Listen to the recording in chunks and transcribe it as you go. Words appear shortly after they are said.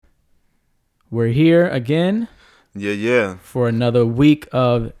We're here again. Yeah. For another week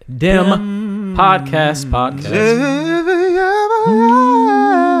of DEM podcast.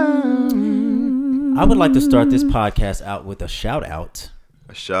 I would like to start this podcast out with a shout out.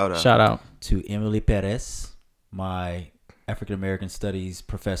 Shout out to Emily Perez, my African American Studies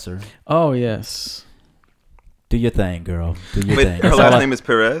professor. Oh yes. Do your thing, girl. Do your Wait, thing. her last name is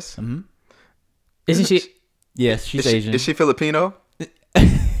Perez? Mm-hmm. Isn't she? Yes, she's Asian. Is she Filipino?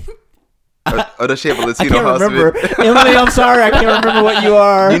 or does she have a Latino I can't husband? remember. Emily, I'm sorry. I can't remember what you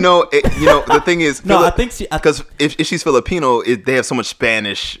are. You know, the thing is... No, I think she... Because if she's Filipino, they have so much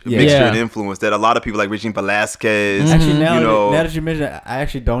Spanish mixture and influence that a lot of people like Regine Velasquez... Actually, now that you mention it, I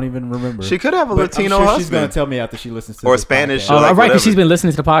actually don't even remember. She could have a Latino I'm sure husband. She's going to tell me after she listens to or this Spanish. podcast. Or like right, because she's whatever. been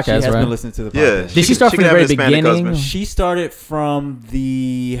listening to the podcast, She has right? been listening to the Yeah. podcast. Did she start from the very beginning? She started from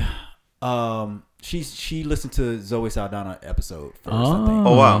the... She listened to Zoe Saldana episode first, I think.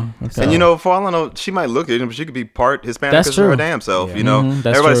 Oh, wow. Okay. And, for all I know, she might look Asian, but she could be part Hispanic That's as true. her damn self, Yeah. That's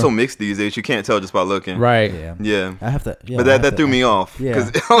Everybody's true. so mixed these days, you can't tell just by looking. Right. Yeah. I have to... Yeah, But that threw me off. Yeah.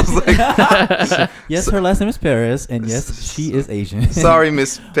 Because I was like... Yes, her last name is Perez, and yes, she is Asian. Sorry,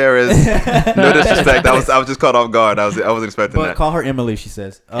 Miss Perez. No disrespect. I was just caught off guard. I wasn't expecting But that. call her Emily, she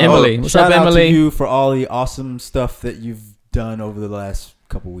says. Emily. What's shout up, out Emily? to you for all the awesome stuff that you've done over the last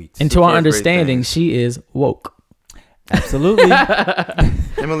couple weeks. And to our Great understanding, things. she is woke. Absolutely.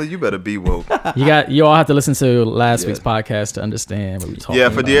 Emily, you better be woke. You all have to listen to last week's podcast to understand what we're talking about.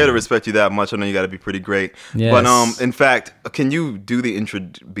 Yeah, for Dier to respect you that much, I know you got to be pretty great. Yes. But in fact, can you do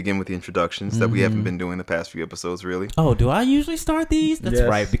begin with the introductions that we haven't been doing the past few episodes, really? Oh, do I usually start these? That's Yes.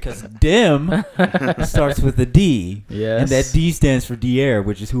 right, because DEM starts with a D. Yes. And that D stands for Dier,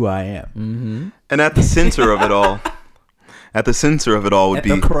 which is who I am. Mm-hmm. And at the center of it all, would At be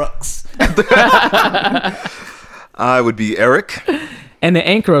the crux. I would be Eric. And the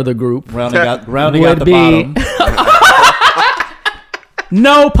anchor of the group Rounding out would the be- bottom.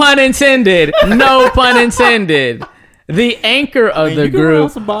 No pun intended. No pun intended. The anchor of the you can round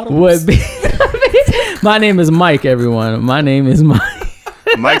group some bottoms. would be. My name is Mike, everyone. My name is Mike.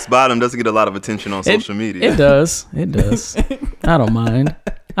 Mike's bottom doesn't get a lot of attention on social media. It does. I don't mind.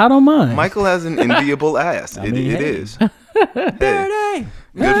 Michael has an enviable ass. It is. Hey,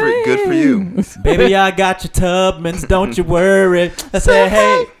 good for you. Baby, I got your Tubmans, don't you worry. I said,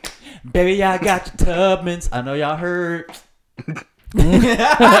 hey, baby, I got your Tubmans. I know y'all heard.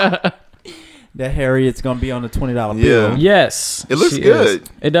 That Harriet's going to be on the $20 bill. Yes. It looks she good. is.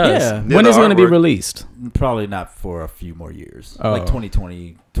 It does. Yeah. When the is it going to be artwork. released? Probably not for a few more years. Oh. Like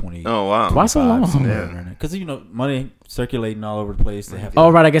 2020, 20. Oh, wow. Why so long? Because, money circulating all over the place. They have to Oh,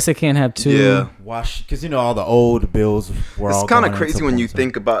 right. I guess they can't have two. Yeah. wash. Because, all the old bills were all It's kind of going in crazy some when you point, so-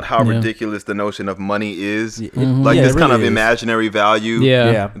 think about how Yeah. ridiculous the notion of money is. Mhm. Like Yeah, this it kind of really is. imaginary value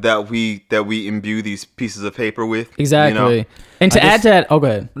Yeah. that we imbue these pieces of paper with. Exactly. And to I add guess- to that, oh, go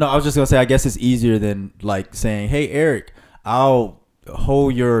ahead. No, I was just going to say, I guess it's easier than like saying, hey, Eric, I'll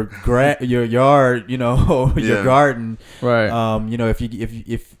hold your your yard, your Yeah. garden. Right. If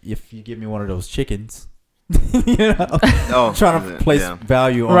you give me one of those chickens, Oh, trying to place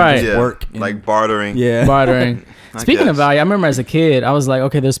value on Right. just work. and- like bartering. yeah. Bartering. I Speaking of guess. value, I remember as a kid, I was like,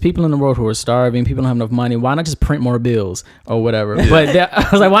 okay, there's people in the world who are starving. People don't have enough money. Why not just print more bills or whatever? Yeah. But I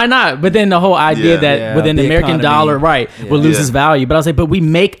was like, why not? But then the whole idea Yeah. that Yeah, within the the American economy. dollar, will lose Yeah. its value. But I was like, but we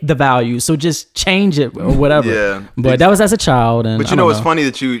make the value, so just change it or whatever. Yeah. But that was as a child. And But I don't it's funny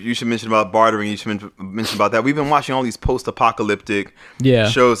that you should mention about bartering. You should mention about that. We've been watching all these post-apocalyptic Yeah.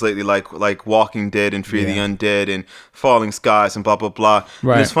 shows lately, like Walking Dead and Fear the Yeah. Undead and Falling Skies and blah blah blah.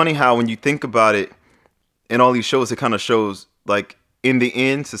 Right. And it's funny how when you think about it, in all these shows, it kind of shows like in the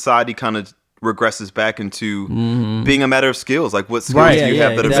end, society kind of regresses back into being a matter of skills. Like what skills Right. do you Yeah,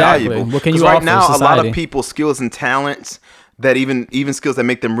 have that exactly. are valuable? What can 'Cause you right offer now, a lot society? of people's skills and talents that even skills that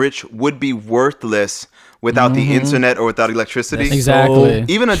make them rich would be worthless without the internet or without electricity. That's Exactly.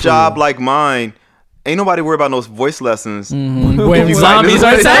 Even a job like mine, ain't nobody worried about those voice lessons. When You zombies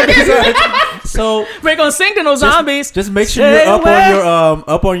like are this? attacking. So We're going to sing to those zombies. just make sure Stay you're away.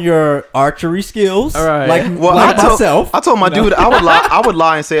 up on your archery skills. All right. Like, Well, like I myself. told my dude I would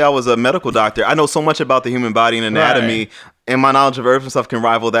lie and say I was a medical doctor. I know so much about the human body and anatomy, and my knowledge of earth and stuff can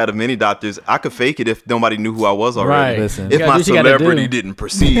rival that of many doctors. I could fake it if nobody knew who I was already. Right. Listen. If You gotta my do what you gotta celebrity do. didn't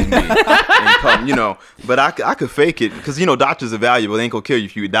perceive me and come, but I could fake it because doctors are valuable. They ain't gonna kill you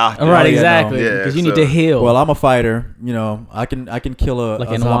if you a doctor. Right, Oh, yeah, exactly. no. Because Yeah, you need so- to heal. Well, I'm a fighter. I can kill a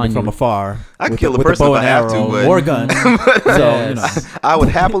Like in zombie Lanyu. from afar. I can with kill a with person bow if and I have to, arrow but- or a gun. Yes. I would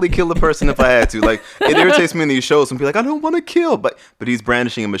happily kill a person if I had to. Like it irritates me in these shows when people are like, I don't want to kill, but he's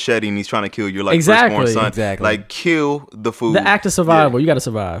brandishing a machete and he's trying to kill your like Exactly. firstborn son. Exactly. Like kill the food. The act of survival. You got to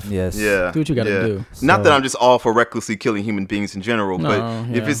survive. Yes. Yeah. Do what you got to do. Not So- that I'm just all for recklessly killing human beings in general, No, but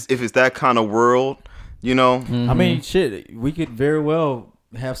yeah. if it's that kind of world, you know, I mean, shit, we could very well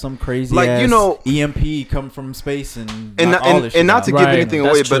have some crazy Like, ass you know- EMP come from space and and knock all not, this and shit not out. to give Right, anything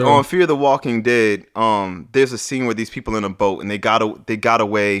that's away, but true. on Fear the Walking Dead, there's a scene where these people in a boat and they got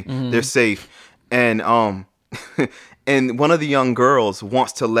away, they're safe, and and one of the young girls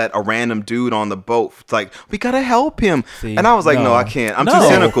wants to let a random dude on the boat. It's like, we gotta help him, See, and I was like, no, no. I can't. I'm No. too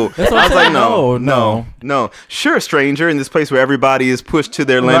cynical. That's what I I'm was like, saying. no. No. Sure, stranger, in this place where everybody is pushed to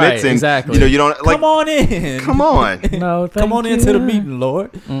their limits, Right, and exactly. you know, you don't like. Come on in. Come on. No, Come on into the meeting,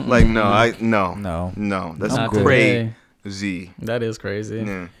 Lord. Like no, No. that's I'm good. crazy. That is crazy.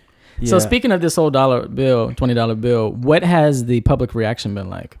 Yeah. So Yeah. speaking of this whole $20 bill, what has the public reaction been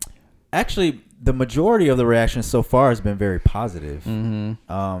like? Actually, the majority of the reaction so far has been very positive, Mm-hmm.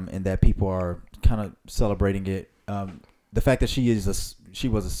 and that people are kind of celebrating it. The fact that she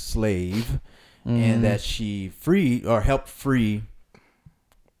was a slave, and that she freed or helped free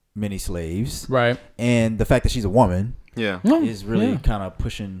many slaves, Right. and the fact that she's a woman Yeah. is really kind of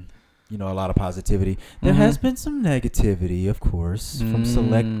pushing, a lot of positivity. There has been some negativity, of course, from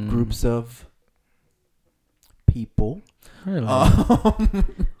select groups of people. Really?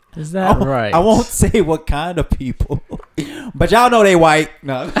 Um, Is that right? I won't say what kind of people, but y'all know they white.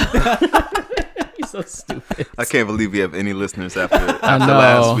 No. You're so stupid. I can't believe we have any listeners after know.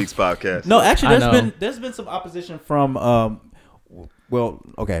 last week's podcast. No, actually, I know. there's been some opposition from well,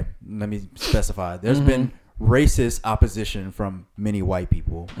 okay, let me specify. There's been racist opposition from many white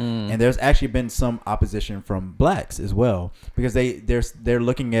people, and there's actually been some opposition from blacks as well, because they're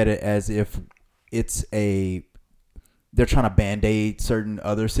looking at it as if they're trying to band-aid certain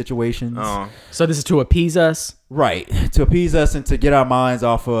other situations. So this is to appease us? Right, to appease us and to get our minds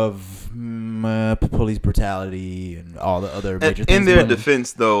off of police brutality and all the other major things. In their But-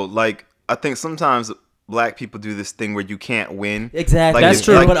 defense, though, like I think sometimes black people do this thing where you can't win. Exactly, Like, That's if-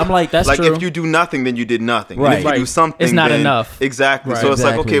 true. like- but I'm like, That's like true. if you do nothing, then you did nothing. And Right. if you do Right. something, It's not then, enough. Exactly. Right. So it's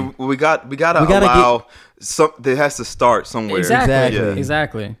Exactly. like, okay, we gotta gotta allow some. It has to start somewhere. Exactly. Exactly.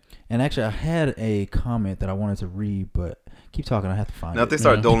 Exactly. and actually, I had a comment that I wanted to read, but keep talking. I have to find Now, it. if they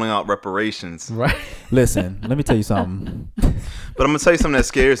start doling out reparations, Right. Listen, let me tell you something. but I'm gonna tell you something that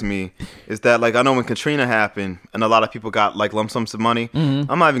scares me is that, like, I know when Katrina happened and a lot of people got like lump sums of money.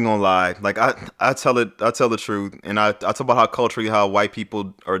 I'm not even gonna lie. Like, I tell the truth, and I talk about how culturally how white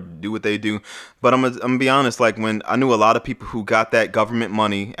people do what they do. But I'm gonna be honest. Like, when I knew a lot of people who got that government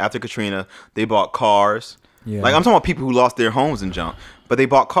money after Katrina, they bought cars. Yeah. Like, I'm talking about people who lost their homes and junk, but they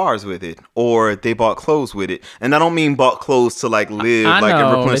bought cars with it, or they bought clothes with it. And I don't mean bought clothes to like live, I like, and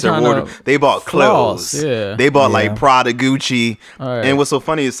know. replenish They their tryna wardrobe. They bought floss, clothes. yeah. They bought Yeah. like Prada, Gucci. All right. And what's so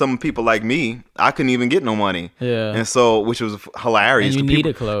funny is some people like me, I couldn't even get no money. Yeah. And so, which was hilarious. And you 'cause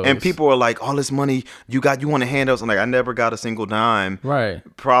needed people, clothes. And people were like, all this money you want to hand us. I'm like, I never got a single dime. Right.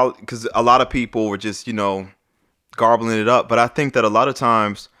 Probably because a lot of people were just, garbling it up. But I think that a lot of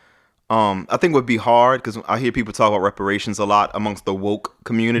times, I think it would be hard because I hear people talk about reparations a lot amongst the woke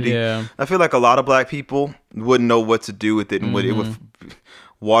community. Yeah. I feel like a lot of black people wouldn't know what to do with it, and it would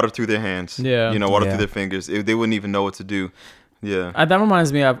water through their hands. Yeah. Water Yeah. through their fingers. They wouldn't even know what to do. Yeah. That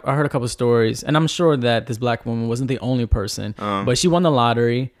reminds me, I heard a couple stories, and I'm sure that this black woman wasn't the only person, but she won the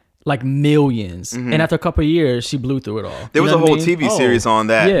lottery, like millions. And after a couple of years, she blew through it all. There You was know a what whole I mean? TV series on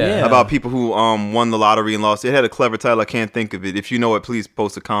that Yeah. about people who won the lottery and lost. It had a clever title. I can't think of it. If you know it, please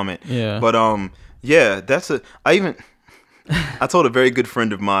post a comment. Yeah. But yeah, I told a very good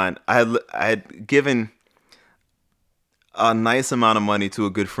friend of mine. I had given a nice amount of money to a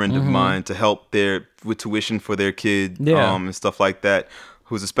good friend of mine to help with tuition for their kid, Yeah. and stuff like that,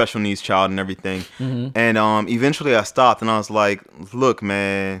 who's a special needs child and everything. And eventually I stopped and I was like, look,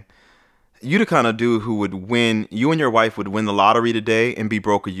 man, you the kind of dude who would win, you and your wife would win the lottery today and be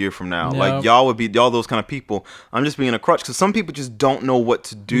broke a year from now. Yep. Like, y'all those kind of people. I'm just being a crutch because some people just don't know what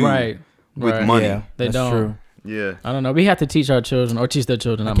to do Right. with Right. money. Yeah, They that's don't. true. Yeah. I don't know. We have to teach our children, or teach their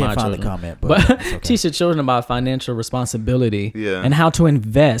children, not can't my find the children. comment, but it's okay. teach the children about financial responsibility Yeah. and how to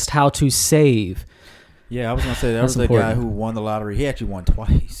invest, how to save. Yeah, I was gonna say there That's was a guy important. who won the lottery. He actually won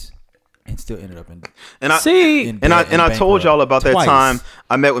twice, and still ended up in. And I See, in and I debt and I told bankrupt. y'all about that Twice. time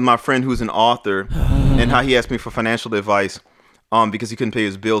I met with my friend who's an author and how he asked me for financial advice. because he couldn't pay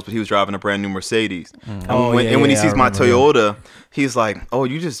his bills, but he was driving a brand new Mercedes. Oh, And when he I sees my remember that. Toyota, he's like, "Oh,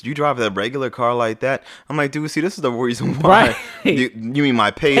 you drive that regular car like that?" I'm like, "Dude, see, this is the reason why." Right. You mean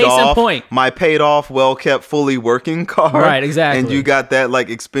my paid Case in off, point. my paid off, well kept, fully working car? Right, exactly. And you got that like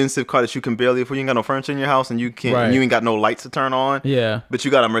expensive car that you can barely afford. You ain't got no furniture in your house, and you can't. Right. And you ain't got no lights to turn on. Yeah. But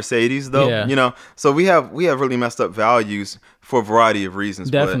you got a Mercedes though. Yeah. You know, so we have really messed up values for a variety of reasons.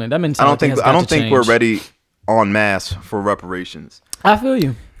 but Definitely. That mentality has got I don't to think we're change. ready en masse for reparations. I feel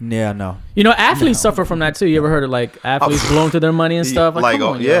you. Yeah, no. You know, athletes suffer from that too. You ever heard of like athletes blowing through their money and stuff? Like,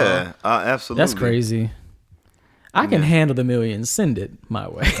 come on, yeah, y'all. absolutely. That's crazy. I can handle the millions. Send it my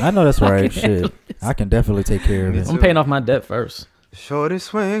way. I know that's right. can handle Shit. I can definitely take care of it. I'm paying off my debt first. Shorty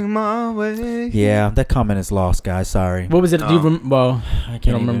swing my way. Yeah, that comment is lost, guys. Sorry. What was it? Do you well, I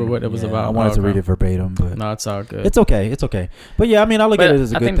can't remember what it was about. I wanted to Okay. read it verbatim, but No, it's all good. it's okay. It's okay. But yeah, I mean, I look But at it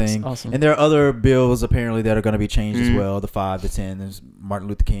as a I good think it's thing. awesome. And there are other bills apparently that are going to be changed as well. The 5 to 10. There's Martin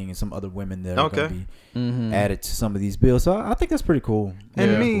Luther King and some other women that are going to be added to some of these bills. So I think that's pretty cool.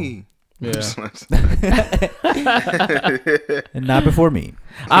 And Yeah. me. Yeah. And not before me.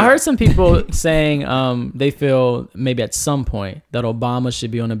 I heard some people saying they feel maybe at some point that Obama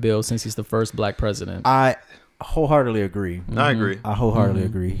should be on a bill since he's the first black president. I wholeheartedly agree. I agree. I wholeheartedly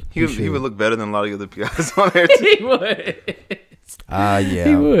agree. He would look better than a lot of the other guys on there too. He would. Yeah.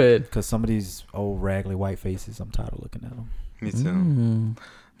 He would. Because some of these old raggly white faces, I'm tired of looking at them. Me too.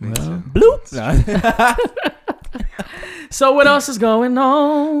 Me too. Bloop. So what else is going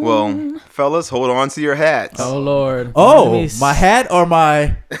on? Well, fellas, hold on to your hats. Oh Lord. Oh, Let me my hat or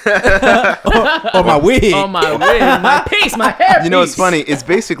my or my wig? Oh my wig, my piece, my hair. You know, it's funny. It's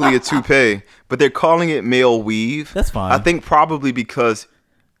basically a toupee, but they're calling it male weave. That's fine. I think probably because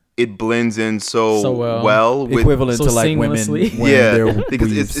it blends in so well with Equivalent So to like women. seamlessly. wearing their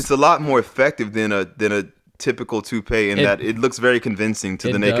because weaves. it's a lot more effective than a typical toupee in that it looks very convincing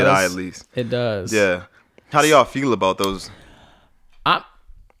to the naked eye at least. It does. Yeah. How do y'all feel about those?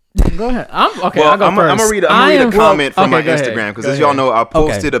 Go ahead. Okay. Well, I'll go I'm first. gonna read a comment from my go ahead. Instagram because Go as y'all ahead. know, I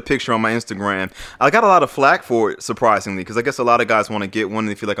posted a picture on my Instagram. I got a lot of flack for it, surprisingly, because I guess a lot of guys want to get one and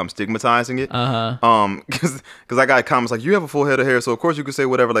they feel like I'm stigmatizing it. Because I got comments like, "You have a full head of hair, so of course you could say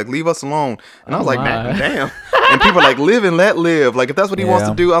whatever. Like, leave us alone." And I was like, "Man, damn." And people are like, "Live and let live." Like, if that's what he wants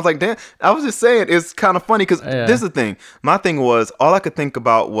to do, I was like, "Damn." I was just saying, it's kind of funny because this is the thing. My thing was, all I could think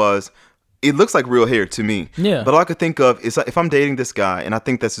about was, it looks like real hair to me. Yeah. But all I could think of is if I'm dating this guy and I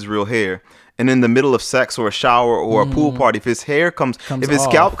think that's his real hair, and in the middle of sex or a shower or a pool party, if his hair if his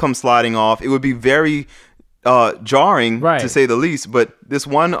scalp comes sliding off, it would be very jarring to say the least. But this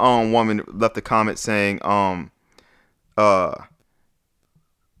one woman left a comment saying,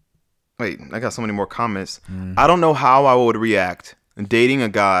 wait, I got so many more comments. I don't know how I would react dating a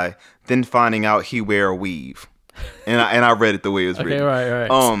guy, then finding out he wear a weave. And I read it the way it was written.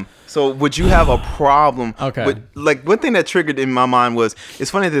 Right. So would you have a problem? Okay. With, like, one thing that triggered in my mind was,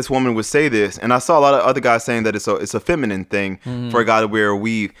 it's funny that this woman would say this, and I saw a lot of other guys saying that it's a feminine thing for a guy to wear a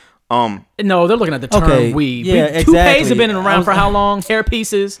weave. No, they're looking at the term weave. Yeah, Toupees exactly. have been around for how long? Hair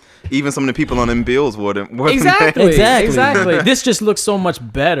pieces. Even some of the people on them bills wouldn't. Exactly. This just looks so much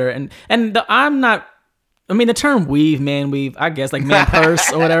better, I'm not. I mean, the term weave, man weave, I guess, like man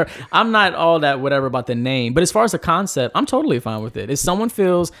purse or whatever. I'm not all that whatever about the name. But as far as the concept, I'm totally fine with it. If someone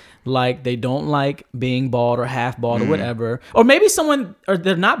feels like they don't like being bald or half bald or whatever, or maybe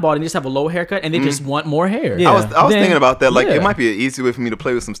they're not bald and just have a low haircut and they just want more hair. Yeah. I was thinking about that. Like, it might be an easy way for me to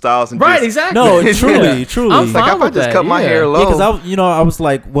play with some styles. And Exactly. No, truly. I'm fine like, if I with just that, cut my hair low. Because I was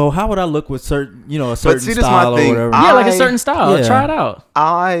like, well, how would I look with certain, a certain see, this style my thing. or whatever? Yeah, like a certain style. Yeah. Try it out.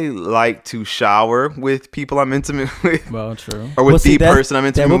 I like to shower with people I'm intimate with. Well, true. Or with the person I'm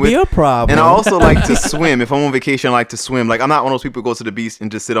intimate with. That would be a problem. And I also like to swim. If I'm on vacation, I like to swim. Like, I'm not one of those people who go to the beach and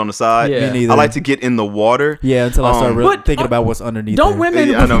just sit on the side. Yeah. Me neither. I like to get in the water. Yeah, until I start really But, thinking about what's underneath. Don't there. women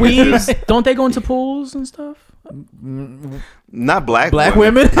Yeah, I know, with me too. weaves, don't they go into pools and stuff? Not black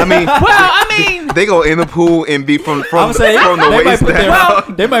women? I mean, Well, I mean, they go in the pool and be from I'm saying the they might waist put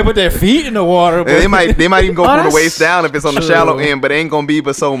down. they might put their feet in the water. And But they might even go from the that's waist down if it's on the true. shallow end, but it ain't gonna be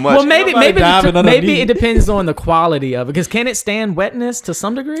but so much. well, maybe diving maybe underneath. it depends on the quality of it. Because can it stand wetness to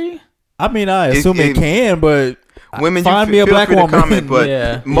some degree? I mean, I assume it can, but Women, find you me a feel black free to woman. comment, but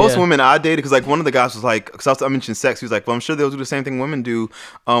Yeah, most yeah. women I dated, because like one of the guys was like, because I mentioned sex, he was like, well, I'm sure they'll do the same thing women do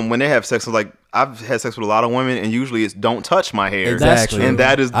when they have sex. So like, I've had sex with a lot of women, and usually it's don't touch my hair. Exactly. And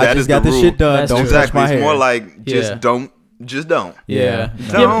that is I just got the this rule. shit done. That's Don't true. touch Exactly. my It's hair. more like just Yeah. don't. Yeah.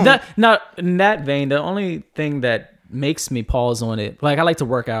 Don't. Now, in that vein, the only thing that makes me pause on it, like I like to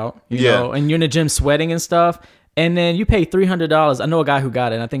work out, you know, and you're in the gym sweating and stuff. and then you pay $300. I know a guy who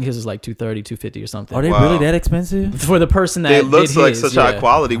got it, and I think his was like $230, $250 or something. Are they really that expensive? For the person that it looks did like his, such high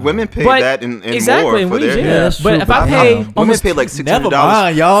quality. Women pay that and exactly, more for their that's but true, if I pay women pay like $600. Never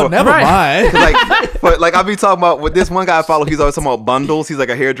mind, y'all. Never mind. like I be talking about with this one guy I follow. He's always talking about bundles. He's like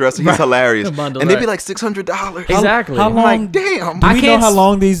a hairdresser. He's hilarious, and they be like $600. Exactly. How long? I'm like, damn. Do we know how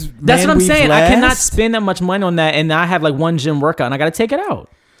long these? That's what I'm saying. Last? I cannot spend that much money on that, and I have like one gym workout, and I got to take it out.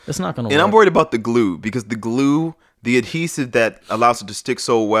 It's not gonna work. And I'm worried about the glue because the adhesive that allows it to stick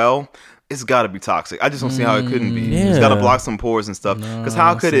so well, it's got to be toxic. I just don't see how it couldn't be. It's got to block some pores and stuff. Because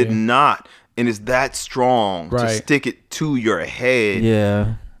how could it not? And it's that strong to stick it to your head.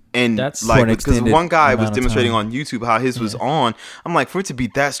 Yeah. And that's like, because one guy was demonstrating on YouTube how his was on. I'm like, for it to be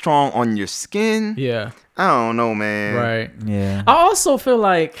that strong on your skin. Yeah. I don't know, man. Right. Yeah. I also feel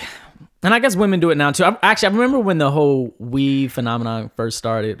like, and I guess women do it now too. I remember when the whole weave phenomenon first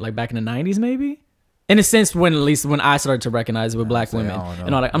started, like back in the 90s, maybe. In a sense, at least when I started to recognize it with black women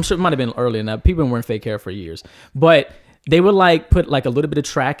and all that. I'm sure it might have been earlier than that. People weren't fake hair for years, but they would like put like a little bit of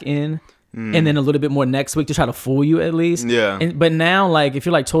track in, and then a little bit more next week to try to fool you at least. Yeah. But now, like, if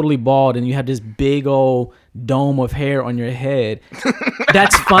you're like totally bald and you have this big old dome of hair on your head,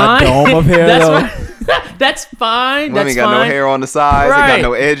 that's fine. A dome of hair, that's fine. Women got no hair on the sides. They got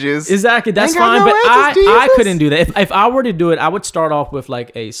no edges. Exactly. That's fine. No But edges, I couldn't do that. If I were to do it, I would start off with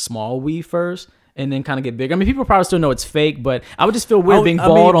like a small weave first. And then kind of get bigger. I mean, people probably still know it's fake, but I would just feel weird being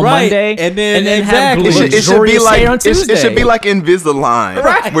bald on Monday and then have it should be like on Tuesday. It should be like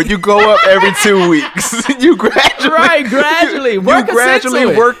Invisalign, where you go up every 2 weeks. You gradually,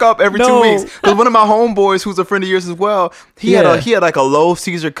 work up every 2 weeks. Because one of my homeboys, who's a friend of yours as well, he had like a low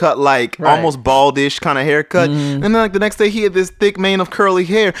Caesar cut, like almost baldish kind of haircut, and then like the next day he had this thick mane of curly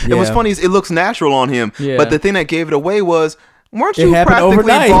hair. And what's funny is it looks natural on him, but the thing that gave it away was. Weren't you practically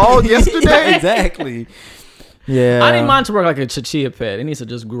overnight. Bald yesterday? Exactly. Yeah. I didn't mind to work like a chichilla pet. It needs to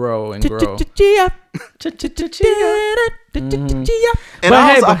just grow and grow. And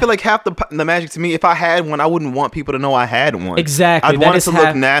I feel like half the magic to me, if I had one, I wouldn't want people to know I had one. Exactly. I'd want it to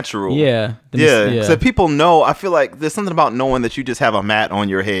look natural. Yeah. So if people know, I feel like there's something about knowing that you just have a mat on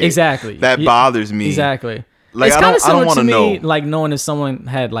your head. Exactly. That bothers me. Exactly. Like, it's kind of similar to me, know. like knowing if someone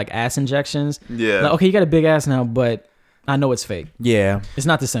had like ass injections. Yeah. Like, okay, you got a big ass now, but I know it's fake. Yeah. It's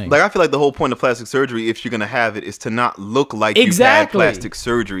not the same. Like, I feel like the whole point of plastic surgery, if you're going to have it, is to not look like you've had plastic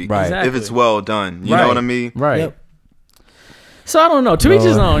surgery. Right. Exactly. If it's well done. You know what I mean? Right. Yep. So I don't know. To each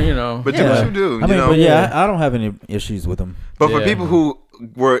his own, you know. But do what you do. I mean, but I don't have any issues with them. But for people who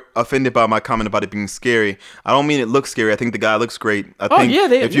were offended by my comment about it being scary, I don't mean it looks scary. I think the guy looks great. I think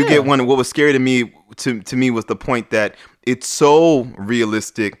if you get one, what was scary to me was the point that it's so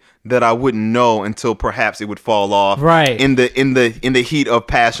realistic that I wouldn't know until perhaps it would fall off in the heat of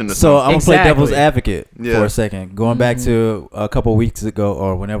passion. So I'm gonna play devil's advocate for a second. Going back to a couple weeks ago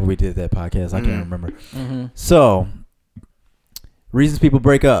or whenever we did that podcast, I can't remember. So reasons people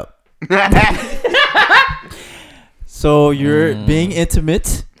break up. So you're being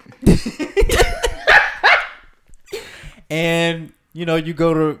intimate, and you know you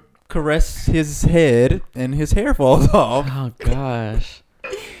go to caress his head and his hair falls off. Oh gosh.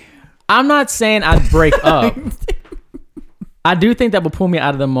 I'm not saying I'd break up. I do think that would pull me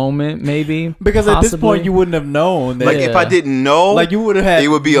out of the moment, maybe. Because at this point, you wouldn't have known. That, like, if I didn't know, like you would have had it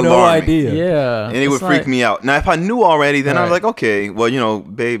would be no alarming. idea. Yeah. And it would freak me out. Now, if I knew already, then I was like, okay, well, you know,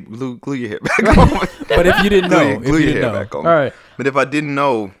 babe, glue your hair back on. But if you didn't know, glue your hair back on. All right. But if I didn't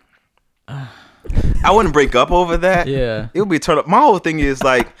know, I wouldn't break up over that. Yeah. It would be a turn up. My whole thing is,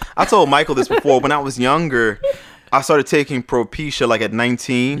 like, I told Michael this before. When I was younger, I started taking Propecia like at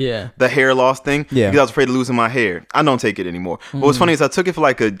 19. Yeah. The hair loss thing. Yeah. Because I was afraid of losing my hair. I don't take it anymore. But what's funny is I took it for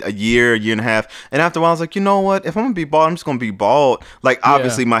like a year and a half. And after a while, I was like, you know what? If I'm going to be bald, I'm just going to be bald. Like,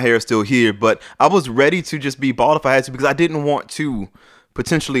 obviously, my hair is still here. But I was ready to just be bald if I had to because I didn't want to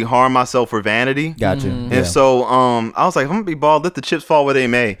potentially harm myself for vanity. Gotcha. And so I was like, if I'm going to be bald, let the chips fall where they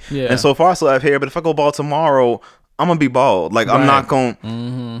may. Yeah. And so far, I still have hair. But if I go bald tomorrow, I'm going to be bald. Like, I'm not going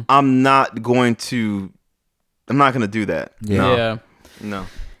to do that. Yeah. No.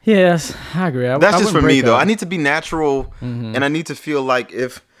 Yes, I agree. That's just for me, though. I need to be natural, and I need to feel like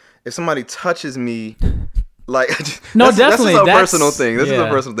if somebody touches me, like definitely, that's a personal thing. This is a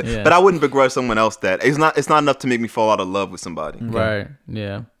personal thing. Yeah. But I wouldn't begrudge someone else that. It's not enough to make me fall out of love with somebody. Right.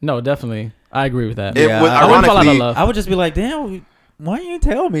 Yeah. No, definitely. I agree with that. I wouldn't fall out of love. I would just be like, damn. Why you didn't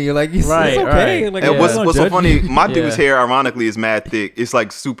tell me? Like, it's Right, okay. right. Like, And what's so funny, my Yeah. dude's hair, ironically, is mad thick. It's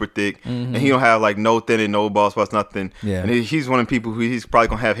like super thick, and he don't have like no thinning, no bald spots, nothing. Yeah. And he's one of the people who he's probably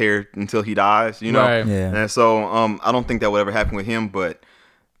gonna have hair until he dies. You know. Right. Yeah. And so I don't think that would ever happen with him, but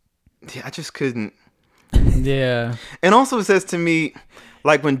yeah, I just couldn't. Yeah. And also it says to me,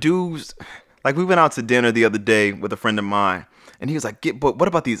 like when dudes, like we went out to dinner the other day with a friend of mine, and he was like, but what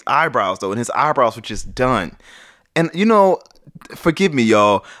about these eyebrows though? And his eyebrows were just done. And you know, forgive me,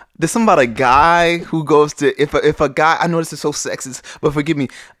 y'all. There's something about a guy who goes to, if a guy, I know this is so sexist, but forgive me.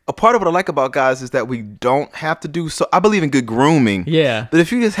 A part of what I like about guys is that we don't have to do so. I believe in good grooming. Yeah. But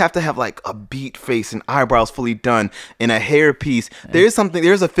if you just have to have like a beat face and eyebrows fully done and a hair piece, there's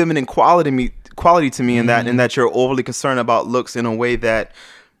a feminine quality to me in that you're overly concerned about looks in a way that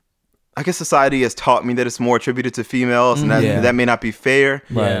I guess society has taught me that it's more attributed to females, and that may not be fair.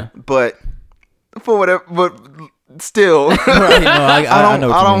 Right. But for whatever, but still, Right, no,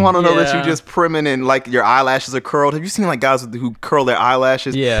 I don't want to know that Yeah. you just primming and like your eyelashes are curled. Have you seen like guys who curl their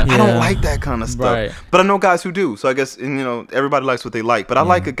eyelashes? Yeah. I don't like that kind of stuff. Right. But I know guys who do. So I guess, and, you know, everybody likes what they like. But I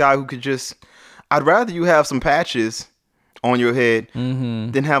like a guy who could just. I'd rather you have some patches on your head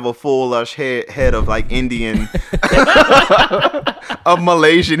than have a full lush head of like Indian of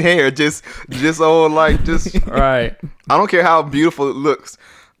Malaysian hair. Just all like just. Right. I don't care how beautiful it looks.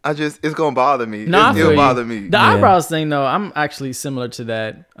 It's gonna bother me. It'll bother me. The eyebrows thing, though, I'm actually similar to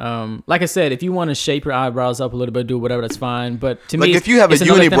that. Like I said, if you want to shape your eyebrows up a little bit, do whatever, that's fine. But to me, if you have a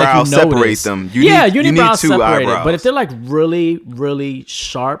unibrow, separate them. You need two separated. eyebrows. But if they're like really, really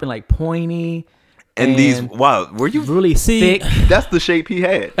sharp and like pointy, and these, wow, were you really thick? That's the shape he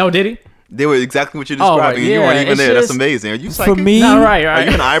had. Oh, did he? They were exactly what you're describing. right, And you weren't even it's there. That's just- amazing. Are you psychic? For me, No, right. Are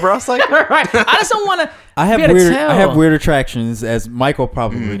you an eyebrow psychic? Right. I just don't want to. I have weird attractions, as Michael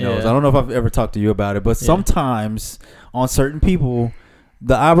probably knows. Yeah. I don't know if I've ever talked to you about it, but sometimes on certain people,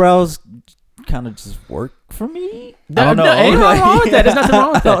 the eyebrows kind of just work for me. I don't know. Ain't nothing wrong with that. There's nothing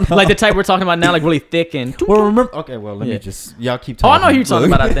wrong with that. Like the type we're talking about now, like really thick and. Well, remember. Okay, well, let me just. Y'all keep Oh, I talking. know who you're talking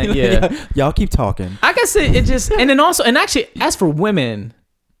about. I think, yeah. Y'all keep talking. I guess it just, and then also, and actually, as for women,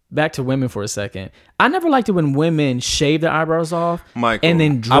 back to women for a second. I never liked it when women shave their eyebrows off Michael, and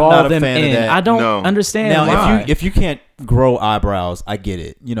then I'm draw not a them fan of in. that. I don't No. understand Now, why. if you can't grow eyebrows, I get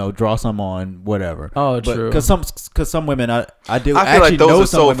it. You know, draw some on, whatever. Oh, true. Because some women, I do. I feel like those are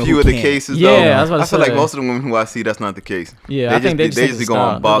so few of the cases. Yeah, though. I was about to I feel like say. most of the women who I see, that's not the case. Yeah, I think they just go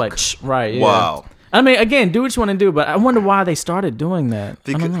on buck. like, right. Yeah. Wow. I mean, again, do what you want to do, but I wonder why they started doing that.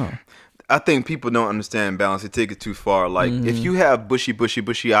 I don't know. I think people don't understand balance. They take it too far. Like if you have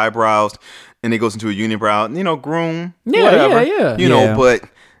bushy eyebrows and it goes into a unibrow, you know, groom, whatever, you know,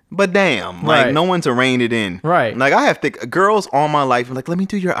 but damn, like Right. no one to rein it in. Right. Like I have thick girls all my life. I'm like, let me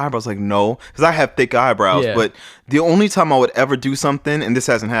do your eyebrows. Like no, because I have thick eyebrows. Yeah. But the only time I would ever do something, and this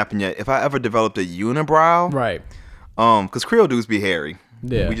hasn't happened yet, if I ever developed a unibrow, Right. because Creole dudes be hairy.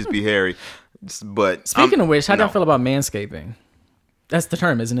 Yeah. We just be hairy. But Speaking of which, how do no. y'all feel about manscaping? That's the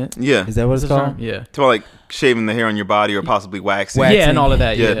term, isn't it? Yeah. Is that what it's Is the called? term? Yeah. It's about like shaving the hair on your body or possibly waxing. Waxing. Yeah, and all of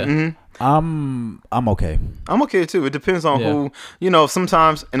that. Yeah. Yeah. Mhm. I'm okay. I'm okay too. It depends on Yeah. who. You know,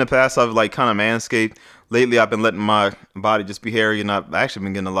 sometimes in the past I've like kind of manscaped. Lately I've been letting my body just be hairy, and I've actually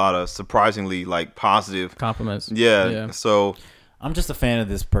been getting a lot of surprisingly like positive Compliments. Yeah. So I'm just a fan of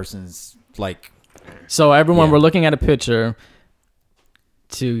this person's like. So everyone, Yeah. we're looking at a picture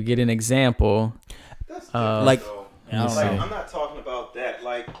to get an example. Like, I'm not talking about that.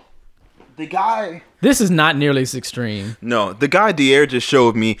 Like the guy. This is not nearly as extreme. No, the guy Dier just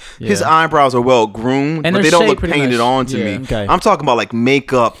showed me. His Yeah. eyebrows are well groomed, And but they're they don't shaped look pretty painted much- on to yeah. me. Okay. I'm talking about like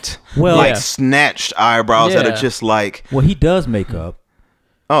makeup, Well, like Yeah. snatched eyebrows that Yeah. are just like. well, he does make up.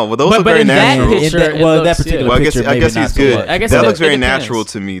 Oh well, those But look very in that natural. picture, In that- it well, looks- that particular yeah. Well, I picture, guess maybe he's not so good. much. I guess That it- looks very it depends. natural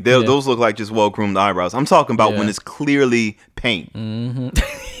to me. Yeah. Those look like just well groomed eyebrows. I'm talking about Yeah. when it's clearly paint.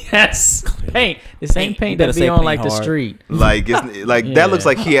 Yes. Paint. The same paint better that be say on paint like the hard. street. Like it's like Yeah. that looks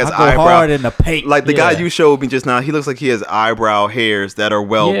like he has I go hard eyebrow. in the paint. Like the guy Yeah. you showed me just now, he looks like he has eyebrow hairs that are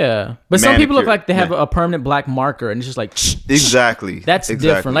well. Yeah. But some people look manicured. like they have Yeah. a permanent black marker and it's just like Exactly. That's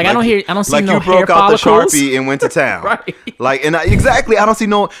exactly. different. Like, I don't see like no you broke hair out the follicles. Sharpie and went to town. Right. Like exactly. I don't see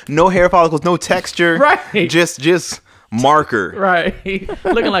no hair follicles, no texture. Right. Just marker. right.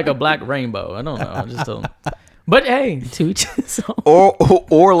 Looking like a black rainbow. I don't know. I just don't. But hey, to each his own.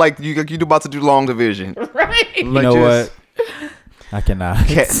 Or like you're about to do long division. Right. you know what? I cannot.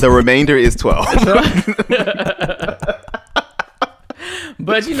 The remainder is 12.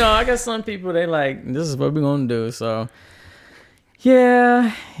 But you know, I got some people they like this is what we're gonna do. So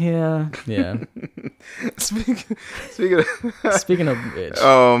yeah. Speaking of, Speaking of which,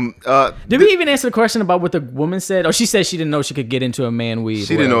 did we even answer the question about what the woman said? Oh, she said she didn't know she could get into a man weave.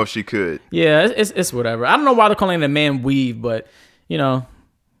 she didn't know if she could. Yeah, it's whatever. I don't know why they're calling it a man weave, but you know,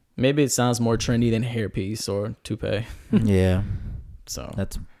 maybe it sounds more trendy than hairpiece or toupee. Yeah, So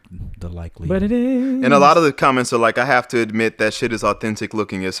that's the likely. But it is. And a lot of the comments are like, I have to admit that shit is authentic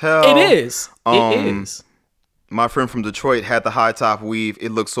looking as hell. It is. It is. My friend from Detroit had the high top weave.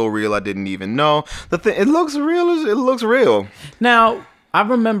 It looked so real, I didn't even know. The thing, it looks real. It looks real. Now, I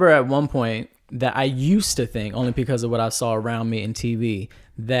remember at one point that I used to think, only because of what I saw around me in TV,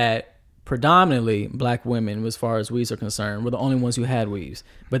 that predominantly black women, as far as weaves are concerned, were the only ones who had weaves.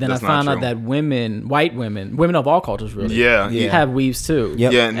 But then That's I found not out true. that white women of all cultures really, Yeah. have weaves too.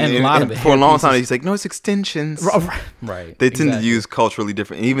 Yep. Yeah, And a lot of it for a long time, hairpieces. he's like, no, it's extensions. Right. They tend to exactly. use culturally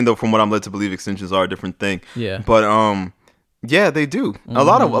different, even though from what I'm led to believe, extensions are a different thing. Yeah. But yeah, they do. A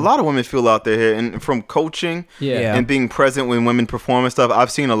lot of women feel out their hair, and from coaching, Yeah. and being present when women perform and stuff.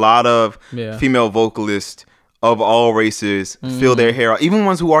 I've seen a lot of female vocalists of all races fill their hair out, even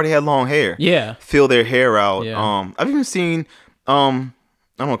ones who already had long hair. Yeah. Fill their hair out. Yeah. I've even seen I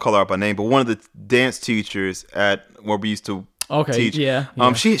don't want to call her out by name, but one of the dance teachers at where we used to teach. Yeah.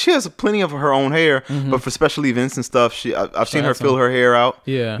 She has plenty of her own hair, but for special events and stuff, I've seen her fill her hair out.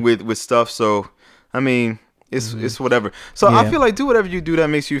 Yeah. With stuff. So I mean, it's whatever. So I feel like do whatever you do that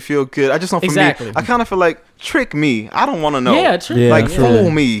makes you feel good. I just know for me, I kind of feel like trick me. I don't want to know. Yeah, true. Yeah, Like true. fool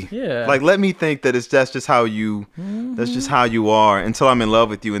me. Yeah. Like let me think that that's just how you are until I'm in love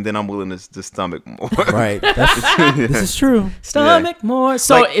with you, and then I'm willing to stomach more. Right. This is true. Stomach more.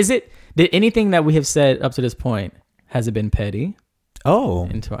 So Like- did anything that we have said up to this point, has it been petty? Oh,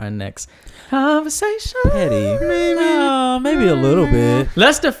 Into our next conversation. petty. Maybe a little bit.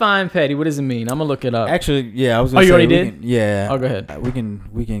 Let's define petty. What does it mean? I'm gonna look it up. Actually, yeah, I was. Oh, Gonna you say already we did? can- yeah. Oh, go ahead.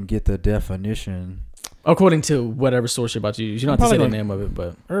 We can get the definition. According to whatever source you're about to use. You don't have to say the Probably name of it,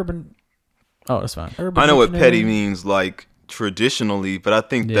 but Urban. that's fine. Urban I know what petty Dictionary. means, like traditionally, but I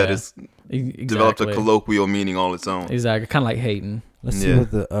think that Yeah. it's developed a colloquial meaning all its own. Exactly. Kind of like hating. Let's see Yeah.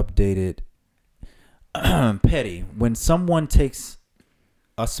 what the updated petty. When someone takes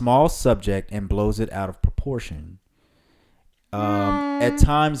a small subject and blows it out of proportion. At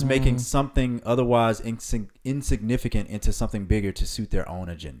times making something otherwise insignificant into something bigger to suit their own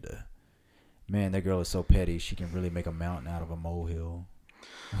agenda. Man, that girl is so petty. She can really make a mountain out of a molehill.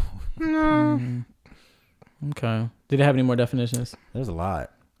 Okay. Did it have any more definitions? There's a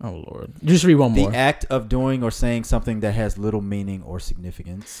lot. Oh, Lord. Just read one more. The act of doing or saying something that has little meaning or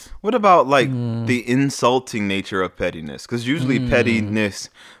significance. What about like the insulting nature of pettiness? Because usually pettiness,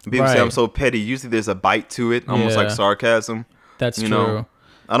 people say I'm Right. so petty. Usually there's a bite to it, almost like Yeah. sarcasm. That's You true. know,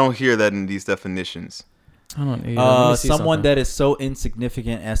 I don't hear that in these definitions. I don't know. Someone that is so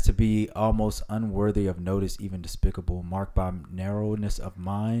insignificant as to be almost unworthy of notice, even despicable, marked by narrowness of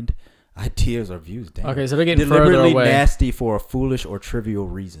mind, ideas, or views. Damn. Okay, so they're getting further deliberately away. nasty for a foolish or trivial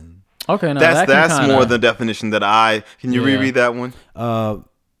reason. Okay, no, That's kinda, more the definition that I. Can you Yeah. reread that one?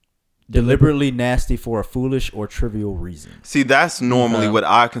 Deliberately nasty for a foolish or trivial reason. See, that's normally Okay. what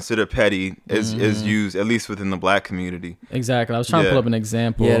I consider petty is used, at least within the black community. Exactly. I was trying to Yeah. pull up an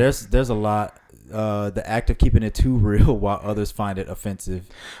example. Yeah, there's a lot. The act of keeping it too real while others find it offensive.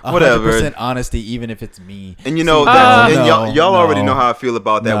 Whatever. 100% honesty, even if it's me. And you know, See, that, and no, y'all already no. know how I feel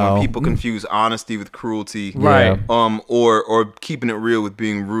about that No. when people confuse honesty with cruelty, Right. or keeping it real with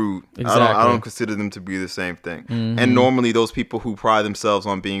being rude. I Exactly. don't consider them to be the same thing. And normally, those people who pride themselves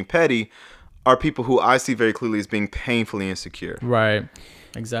on being petty are people who I see very clearly as being painfully insecure. Right.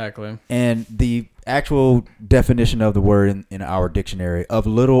 Exactly. And the actual definition of the word in our dictionary, of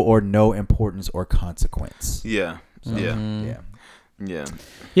little or no importance or consequence. Yeah, yeah, Yeah. yeah.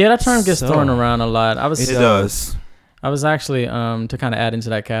 Yeah, that term gets So- thrown around a lot. I was It does. I was actually to kind of add into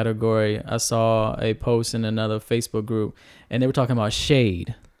that category. I saw a post in another Facebook group, and they were talking about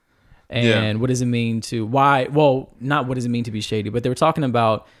shade, and what does it mean to why? Well, not what does it mean to be shady, but they were talking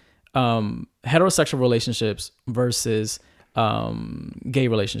about heterosexual relationships versus gay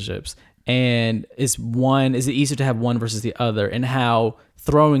relationships, and is it easier to have one versus the other, and how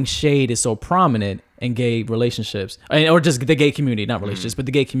throwing shade is so prominent in gay relationships, or just the gay community, not relationships, but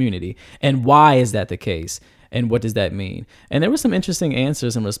the gay community, and why is that the case? And what does that mean? And there were some interesting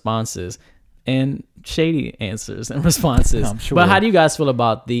answers and responses, and shady answers and responses. I'm sure. But how do you guys feel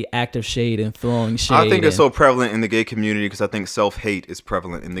about the act of shade and throwing shade? I think it's and- so prevalent in the gay community because I think self-hate is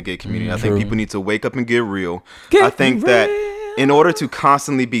prevalent in the gay community. I think people need to wake up and get real. I think that in order to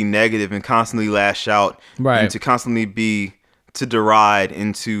constantly be negative and constantly lash out, Right. and to constantly to deride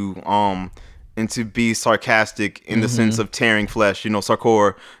and to be sarcastic in the sense of tearing flesh,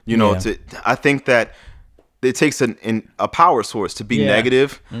 sarcor, Yeah. I think that it takes a power source to be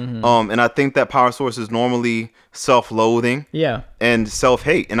negative. And I think that power source is normally self-loathing Yeah. and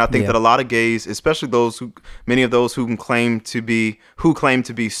self-hate. And I think that a lot of gays, especially many of those who claim to be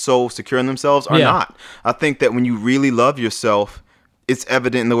so secure in themselves, are not. I think that when you really love yourself, it's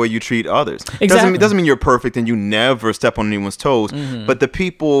evident in the way you treat others. Exactly. Doesn't mean you're perfect and you never step on anyone's toes. But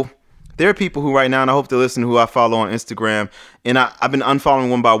there are people who right now, and I hope they listen, who I follow on Instagram, and I've been unfollowing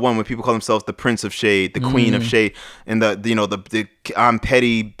one by one when people call themselves the Prince of Shade, the Queen of Shade, and the I'm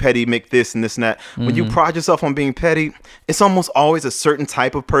petty Mick this and this and that. When you pride yourself on being petty, it's almost always a certain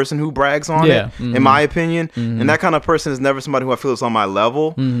type of person who brags on it, in my opinion. And that kind of person is never somebody who I feel is on my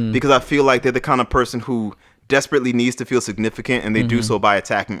level, because I feel like they're the kind of person who desperately needs to feel significant, and they do so by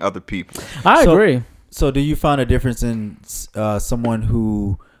attacking other people. I agree. So do you find a difference in someone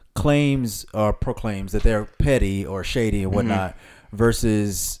who claims or proclaims that they're petty or shady and whatnot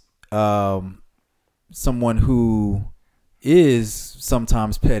versus someone who is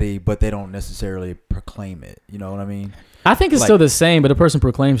sometimes petty but they don't necessarily proclaim it? You know what I mean? I think it's still the same, but the person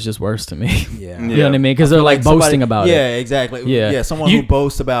proclaims is just worse to me. Yeah. You know what I mean? Because they're like boasting about it. Yeah, exactly. Yeah, someone who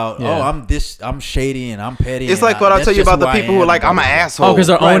boasts about, I'm shady and I'm petty. It's like what I tell you about the people who are like, I'm an asshole. Oh, because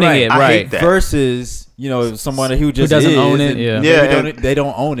they're owning it, right? I hate that. Versus, someone who just doesn't own it. They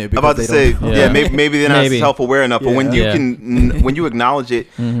don't own it. I'm about to say, maybe they're not self-aware enough. But when you acknowledge it,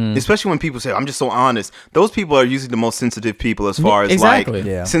 especially when people say, I'm just so honest, those people are usually the most sensitive people as far as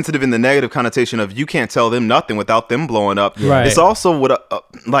sensitive in the negative connotation of you can't tell them nothing without them blowing up. Right. It's also what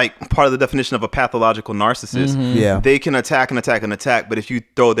part of the definition of a pathological narcissist. They can attack, but if you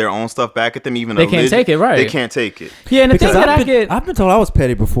throw their own stuff back at them, even they can't take it. Right. They can't take it. Yeah, and the thing that I've been told I was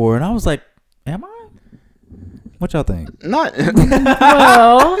petty before, and I was like, am I? What y'all think? Not.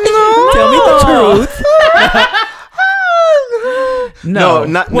 Well, tell me the truth. No,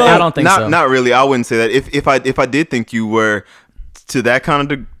 I don't think so. Not really. I wouldn't say that. If I did think you were to that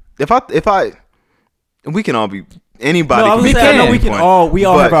kind of, we can all be. Anybody we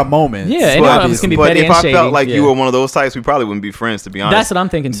all have our moments. Yeah, any of us can be petty and shady. But if I felt like you were one of those types, we probably wouldn't be friends, to be honest. That's what I'm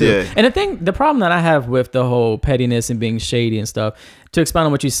thinking too. Yeah. And the problem that I have with the whole pettiness and being shady and stuff, to expound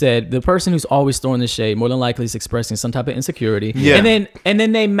on what you said, the person who's always throwing the shade more than likely is expressing some type of insecurity. Yeah. And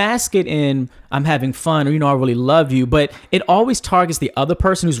then they mask it in, I'm having fun, or I really love you, but it always targets the other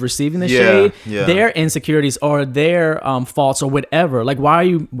person who's receiving the shade, their insecurities or their faults or whatever. Like why are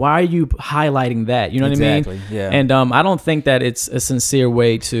you highlighting that? You know what I mean? Yeah. And I don't think that it's a sincere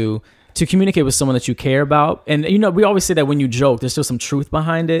way to communicate with someone that you care about. And we always say that when you joke, there's still some truth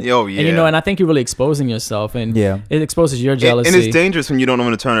behind it. Oh yeah. And and I think you're really exposing yourself, and it exposes your jealousy. And it's dangerous when you don't know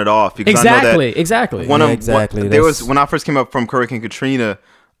when to turn it off. Because exactly. There was when I first came up from Hurricane Katrina,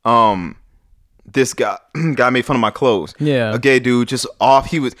 this guy made fun of my clothes. Yeah. A gay dude, just off.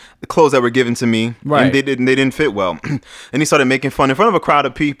 The clothes that were given to me, right? And they didn't fit well. And he started making fun in front of a crowd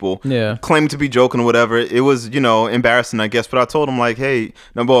of people. Yeah. Claiming to be joking or whatever. It was, embarrassing, I guess. But I told him like, hey,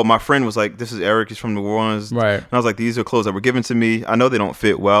 my friend was like, this is Eric. He's from New Orleans. Right. And I was like, these are clothes that were given to me. I know they don't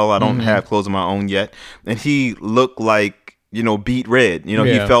fit well. I don't have clothes of my own yet. And he looked like, beat red. He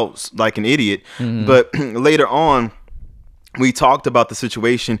felt like an idiot. But later on, we talked about the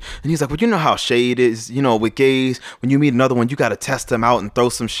situation, and he's like, well, you know how shade is, with gays. When you meet another one, you got to test them out and throw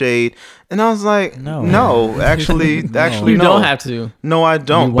some shade. And I was like, no, actually, you no. don't have to. No, I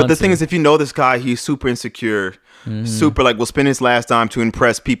don't. But the thing is, if you know this guy, he's super insecure, super will spend his last dime to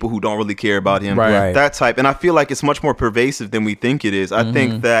impress people who don't really care about him. Right. That type. And I feel like it's much more pervasive than we think it is. I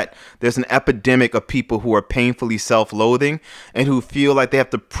think that there's an epidemic of people who are painfully self-loathing and who feel like they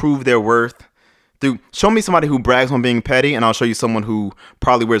have to prove their worth. Dude, show me somebody who brags on being petty, and I'll show you someone who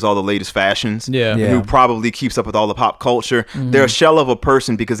probably wears all the latest fashions. Yeah. Who probably keeps up with all the pop culture. They're a shell of a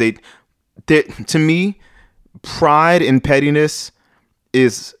person because they to me, pride and pettiness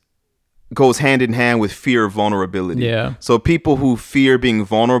goes hand in hand with fear of vulnerability. Yeah. So people who fear being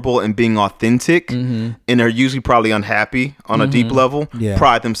vulnerable and being authentic and are usually probably unhappy on a deep level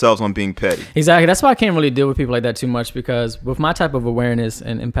pride themselves on being petty. Exactly. That's why I can't really deal with people like that too much, because with my type of awareness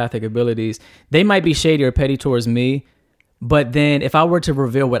and empathic abilities, they might be shady or petty towards me, but then if I were to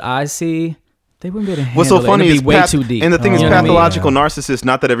reveal what I see, they wouldn't be able to handle What's so funny it. is way too deep. And the thing is, pathological narcissists,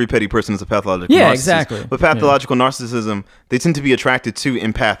 not that every petty person is a pathological narcissist. Yeah, exactly. But pathological narcissism, they tend to be attracted to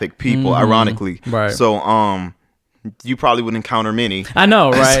empathic people, ironically. Right. So, you probably would encounter many. I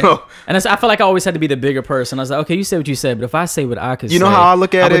know, right? And I feel like I always had to be the bigger person. I was like, okay, you say what you said, but if I say what I could say, know how I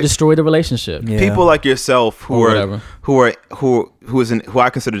look at it? I would destroy the relationship. Yeah. People like yourself who I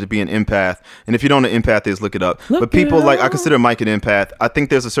consider to be an empath, and if you don't know what an empath is, look it up. But people like, I consider Mike an empath. I think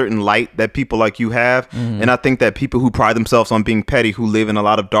there's a certain light that people like you have, and I think that people who pride themselves on being petty, who live in a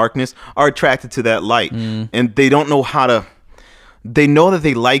lot of darkness, are attracted to that light, and they don't know how to. They know that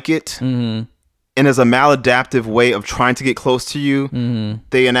they like it. and as a maladaptive way of trying to get close to you,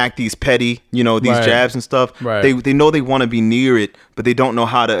 they enact these petty, these jabs and stuff. Right. They know they want to be near it, but they don't know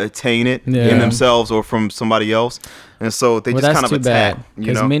how to attain it in themselves or from somebody else. And so they just kind of attack.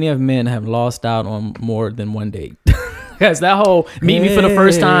 Because many of men have lost out on more than one date. Because that whole meet me for the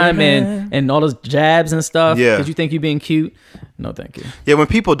first time and all those jabs and stuff. Yeah. Because you think you're being cute. No, thank you. Yeah, when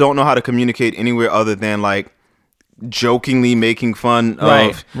people don't know how to communicate anywhere other than like jokingly making fun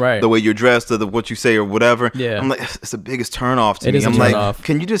of the way you're dressed or what you say or whatever. Yeah. I'm like, it's the biggest turnoff to me. I'm like,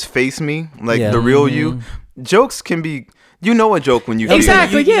 can you just face me? Like the real you? Jokes can be, a joke when you feel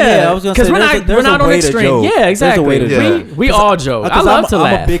exactly, it. Yeah. I was gonna say, because we're not on extreme. Yeah, exactly. We all joke. I love to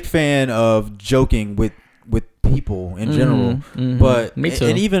laugh. I'm a big fan of joking with people in general, but me too.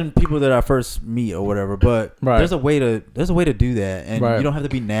 And even people that I first meet or whatever. But there's a way to do that, and you don't have to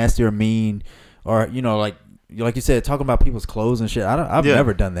be nasty or mean, or like you said, talking about people's clothes and shit. I've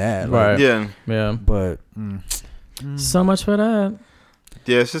never done that. Right. Yeah. But so much for that.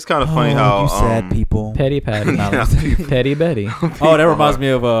 Yeah, it's just kind of funny how you sad people. Petty Patty. Petty Betty. Oh, that reminds me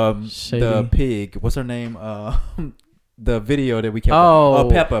of the pig. What's her name? The video that we kept. Oh,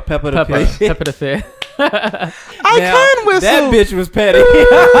 Peppa the pig. Peppa the pig. I can whistle. That bitch was petty.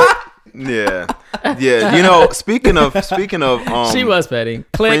 Yeah. Speaking of she was petty.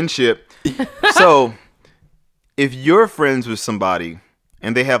 Friendship. So if you're friends with somebody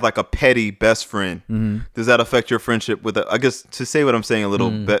and they have like a petty best friend, does that affect your friendship with I guess to say what I'm saying a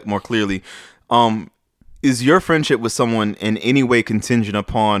little bit more clearly, is your friendship with someone in any way contingent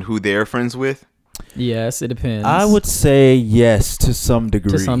upon who they're friends with? Yes, it depends. I would say yes to some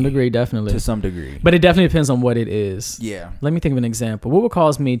degree. To some degree, definitely. To some degree. But it definitely depends on what it is. Yeah. Let me think of an example. What would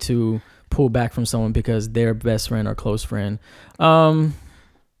cause me to pull back from someone because they're best friend or close friend?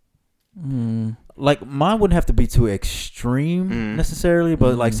 Like mine wouldn't have to be too extreme necessarily,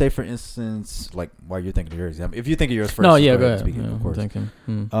 but like say for instance, like while you're thinking of your example, if you think of yours first. No, yeah, go ahead. Speaking, of course.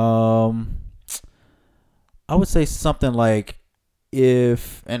 I would say something like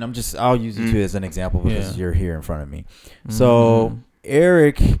I'll use you two as an example because you're here in front of me. So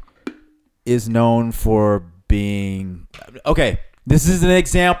Eric is known for being okay. This is an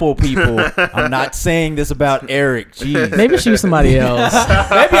example, people. I'm not saying this about Eric. Jeez. Maybe choose somebody else.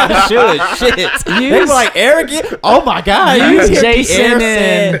 Maybe I should. Shit. Maybe like Eric. Oh my God. Use Jason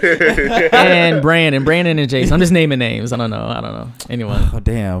and Brandon. Brandon and Jason. I'm just naming names. I don't know. Anyone. Oh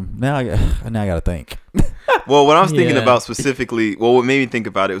damn. Now I gotta think. Well, what I was thinking about specifically, what made me think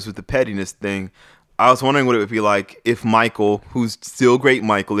about it was with the pettiness thing. I was wondering what it would be like if Michael, who's still great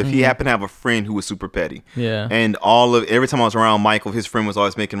Michael, if he happened to have a friend who was super petty. Yeah. And every time I was around Michael, his friend was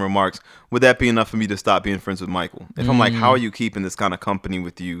always making remarks. Would that be enough for me to stop being friends with Michael? If I'm like, how are you keeping this kind of company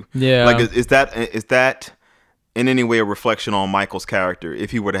with you? Yeah. Like, is that in any way a reflection on Michael's character if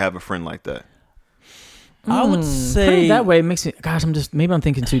he were to have a friend like that? I would say that way. It makes me. Gosh, maybe I'm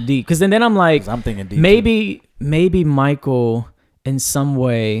thinking too deep. Because then I'm like, I'm thinking deep. Maybe Michael in some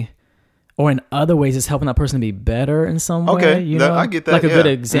way. Or in other ways, it's helping that person to be better in some way. Okay, I get that. Like a good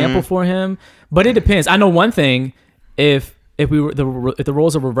example for him. But it depends. I know one thing: if the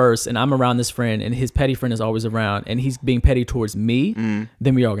roles are reversed and I'm around this friend and his petty friend is always around and he's being petty towards me,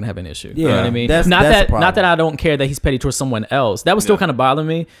 then we are gonna have an issue. Yeah, you know what I mean? Not that I don't care that he's petty towards someone else. That would still kind of bother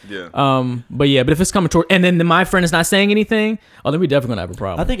me. Yeah. But if it's coming toward and then my friend is not saying anything, then we definitely gonna have a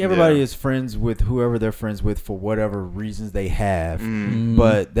problem. I think everybody is friends with whoever they're friends with for whatever reasons they have,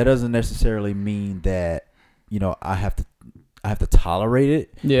 but that doesn't necessarily mean that I have to tolerate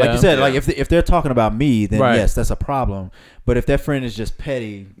it. Yeah. Like you said, like if they're talking about me, then yes, that's a problem. But if that friend is just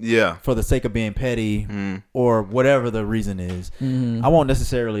petty, for the sake of being petty, or whatever the reason is, I won't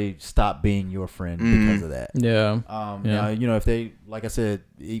necessarily stop being your friend because of that. Yeah. Now, if they, like I said,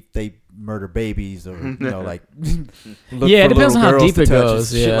 if they murder babies or like look it depends on how deep it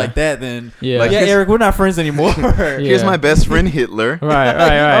goes, shit like that, then like, Eric, we're not friends anymore. Here's my best friend Hitler.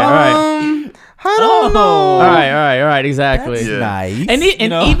 Right. I don't know. All right, exactly. That's nice. And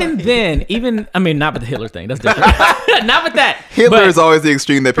even then, I mean, not with the Hitler thing. That's different. Not with that. Hitler is always the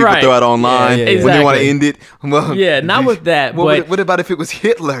extreme that people throw out online when they want to end it. Well, not with that. What about if it was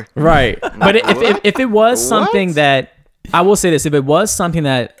Hitler? Right. But if it was something that, I will say this, if it was something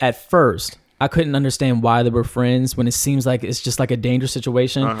that at first I couldn't understand why they were friends when it seems like it's just like a dangerous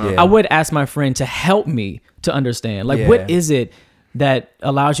situation, I would ask my friend to help me to understand. Like, what is it that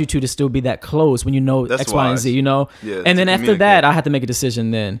allows you to still be that close when That's X, Y, and Z, Yeah, and then after that, I have to make a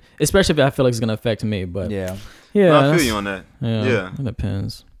decision then, especially if I feel like it's going to affect me. But no, I feel you on that. Yeah. It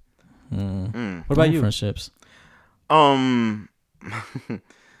depends. What about you? Friendships?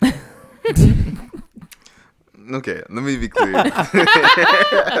 Okay, let me be clear.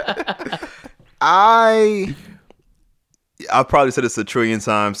 I've probably said this a trillion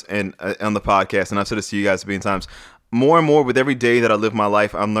times and on the podcast, and I've said this to you guys a billion times. More and more with every day that I live my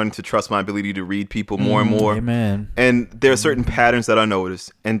life, I'm learning to trust my ability to read people more and more. Amen. And there are certain patterns that I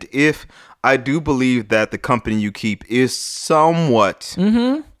notice. And if I do believe that the company you keep is somewhat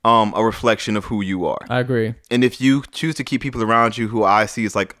a reflection of who you are. I agree. And if you choose to keep people around you who I see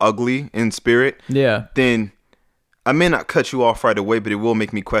as like ugly in spirit, then I may not cut you off right away, but it will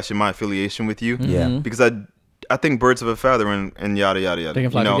make me question my affiliation with you. Yeah. Because I think birds of a feather and yada yada yada. They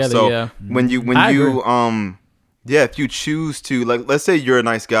can fly together, so when you if you choose to, like, let's say you're a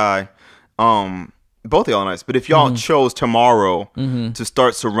nice guy, both of y'all are nice, but if y'all chose tomorrow to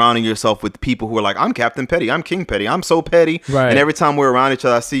start surrounding yourself with people who are like, I'm Captain Petty, I'm King Petty, I'm so petty, and every time we're around each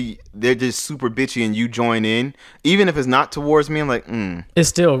other, I see they're just super bitchy, and you join in, even if it's not towards me, I'm like, it's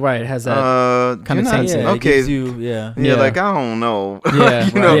still right. It has that kind of sense. Okay, like, I don't know.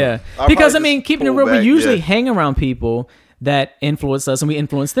 Because I mean, keeping it real, we usually hang around people that influence us and we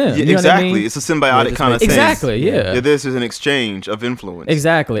influence them. Yeah, you know exactly. what I mean? It's a symbiotic kind of thing. Exactly, yeah. This is an exchange of influence.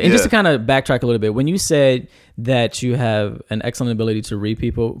 Exactly. And just to kind of backtrack a little bit, when you said that you have an excellent ability to read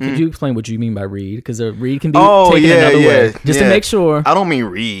people, could you explain what you mean by read? Because a read can be taken another way. Just to make sure. I don't mean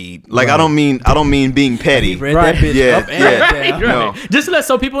read. Like, I don't mean being petty. Read that bitch up and down. No. Just to let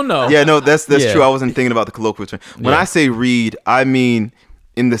some people know. Yeah, no, that's true. I wasn't thinking about the colloquial term. When I say read, I mean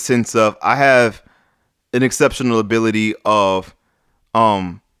in the sense of I have an exceptional ability of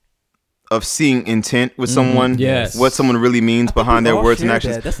seeing intent with someone, what someone really means behind their words and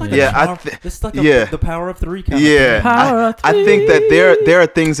actions. That's like the power of three kind of thing. I think that there are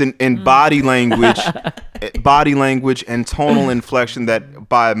things in body language, and tonal inflection that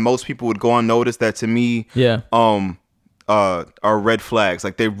by most people would go unnoticed. That to me, are red flags.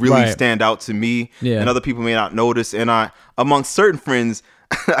 Like, they really stand out to me, and other people may not notice. And amongst certain friends,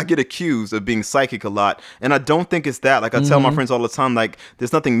 I get accused of being psychic a lot, and I don't think it's that. Like, I tell my friends all the time, like,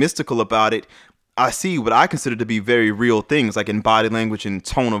 there's nothing mystical about it. I see what I consider to be very real things, like in body language and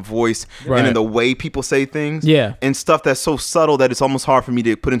tone of voice, and in the way people say things, and stuff that's so subtle that it's almost hard for me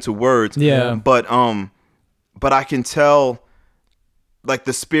to put into words. But I can tell, like,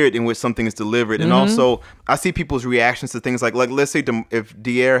 the spirit in which something is delivered, and also I see people's reactions to things. Like let's say if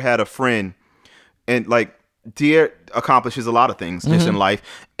DeAir had a friend, and like, DeAir accomplishes a lot of things just in life,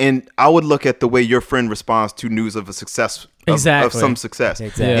 and I would look at the way your friend responds to news of a success, of some success,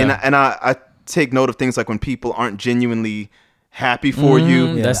 and I take note of things like when people aren't genuinely happy for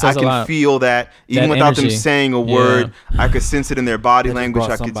you. I can feel that even without them saying a word. I could sense it in their body language.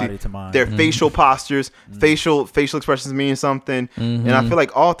 I could see their facial postures, facial expressions mean something, and I feel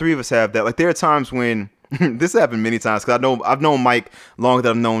like all three of us have that. Like, there are times when this happened many times, because I've known Mike longer than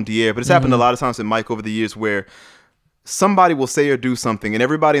I've known DeAir, but it's happened a lot of times with Mike over the years where somebody will say or do something, and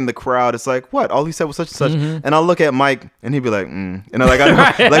everybody in the crowd is like, "What? All he said was such and such." And I'll look at Mike, and he'd be like, And I'm like, I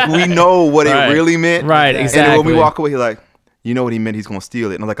know, like, we know what it really meant, right? Exactly. And then when we walk away, he's like, "You know what he meant? He's gonna steal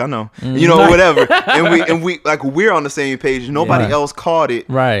it." And I'm like, "I know," whatever. And we like, we're on the same page. Nobody else caught it,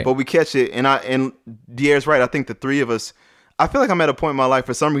 right? But we catch it, and DeAir's right. I think the three of us. I feel like I'm at a point in my life,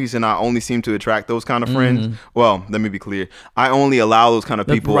 for some reason, I only seem to attract those kind of friends. Well, let me be clear. I only allow those kind of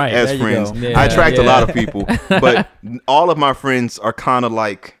people as friends. I attract a lot of people, but all of my friends are kind of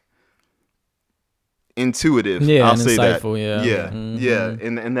like intuitive. I'll say that.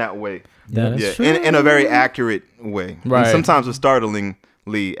 In that way. That is true. In a very accurate way. Right. And sometimes a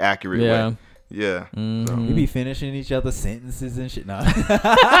startlingly accurate way. Yeah. So. We be finishing each other's sentences and shit. Nah.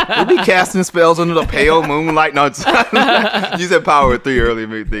 We be casting spells under the pale moonlight. No, you said power of 3 earlier.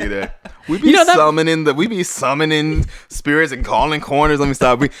 Made me think of that. We be summoning spirits and calling corners. Let me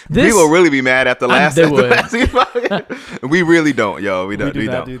stop. People really be mad after last. We really don't, yo. We don't do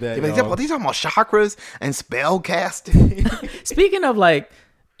that. Like, well, these are more chakras and spell casting. Speaking of, like,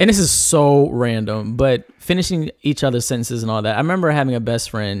 and this is so random, but finishing each other's sentences and all that. I remember having a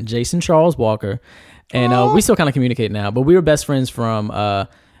best friend, Jason Charles Walker, and we still kind of communicate now, but we were best friends from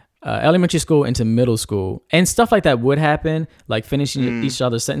elementary school into middle school, and stuff like that would happen, like finishing each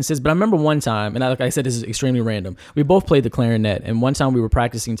other's sentences. But I remember one time, and like I said, this is extremely random. We both played the clarinet, and one time we were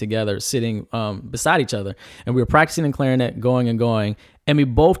practicing together, sitting beside each other, and we were practicing in clarinet, going, and we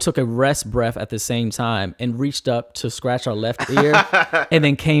both took a rest breath at the same time and reached up to scratch our left ear and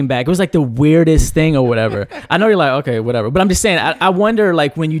then came back. It was like the weirdest thing or whatever. I know you're like, okay, whatever. But I'm just saying, I wonder,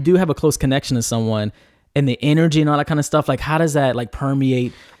 like, when you do have a close connection to someone and the energy and all that kind of stuff, like, how does that, like,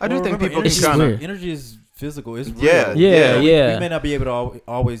 permeate? I do think people energy is physical. It's real. Yeah. We may not be able to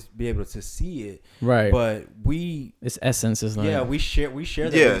always be able to see it, right? But its essence is like we share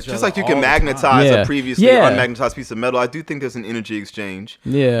that. Yeah, with each just other like you can magnetize a previously unmagnetized piece of metal. I do think there's an energy exchange.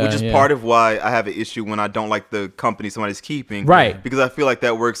 Yeah, which is part of why I have an issue when I don't like the company somebody's keeping. Right, because I feel like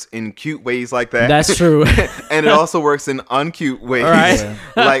that works in cute ways like that. That's true, and it also works in uncute ways,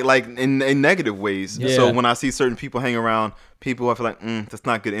 right? like in negative ways. Yeah. So when I see certain people hang around people, I feel like that's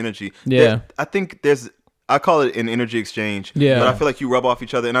not good energy. Yeah, I think I call it an energy exchange. Yeah, but I feel like you rub off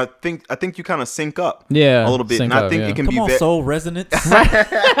each other, and I think you kind of sync up. Yeah, a little bit, and I think it can be soul resonance.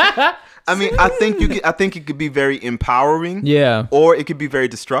 I mean, I think it could be very empowering. Yeah, or it could be very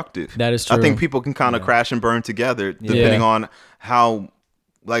destructive. That is true. I think people can kind of crash and burn together depending on how,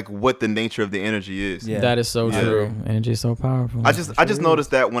 like, what the nature of the energy is. Yeah. That is so true. Energy is so powerful. I just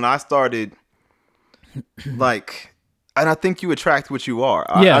noticed that when I started, like. And I think you attract what you are.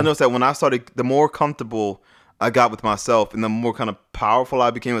 I noticed that when I started, the more comfortable I got with myself and the more kind of powerful I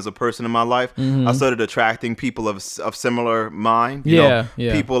became as a person in my life, I started attracting people of similar mind. You know,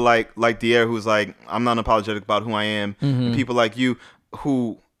 people like Dier, who's like, I'm not unapologetic about who I am. And people like you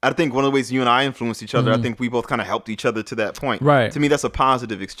who... I think one of the ways you and I influenced each other, I think we both kind of helped each other to that point. Right. To me, that's a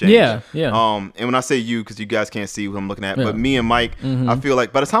positive exchange. Yeah. And when I say you, because you guys can't see who I'm looking at, but me and Mike, I feel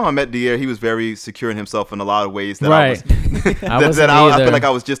like by the time I met Dier, he was very secure in himself in a lot of ways that I feel like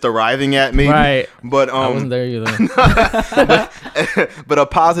I was just arriving at maybe. Right. But I wasn't there either. but a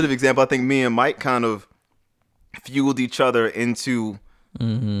positive example, I think me and Mike kind of fueled each other into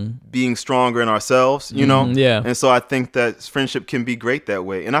being stronger in ourselves, you know? Yeah. And so I think that friendship can be great that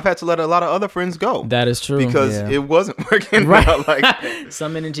way. And I've had to let a lot of other friends go. That is true. Because it wasn't working out. Like,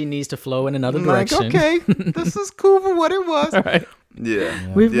 some energy needs to flow in another direction. Like, okay, this is cool for what it was. Right.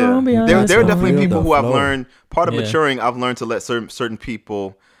 Yeah. We've grown beyond there are this definitely moment. people who I've learned, part of maturing, I've learned to let certain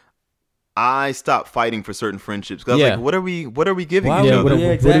people... I stopped fighting for certain friendships because I was like, what are we giving each other? What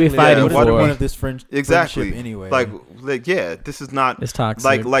are we fighting for? What do we want of this friendship anyway? Like, this is not. It's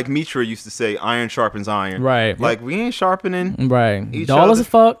toxic. Like Mitra used to say, iron sharpens iron. Right. Like we ain't sharpening. Right. Each Dull other. as a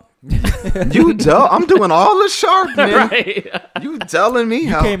fuck. You dull. I'm doing all the sharpening. Right. You telling me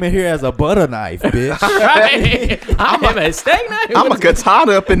how? You came in here as a butter knife, bitch. Right. I'm a steak knife. I'm a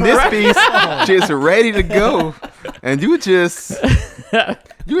katana up in this piece, just ready to go, and you just.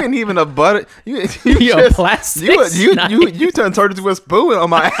 You ain't even a butter. You just, plastic. You turned into a spoon on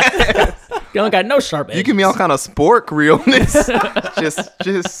my ass. You don't got no sharp edges. You give me all kind of spork realness.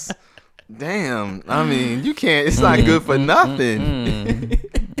 just damn. I mean, you can't. It's not good for nothing.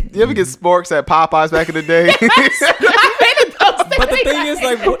 You ever get sporks at Popeyes back in the day? But the thing is,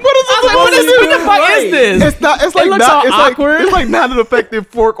 like, what the fuck is this? It's not. It's like not. It's awkward. It's like not an effective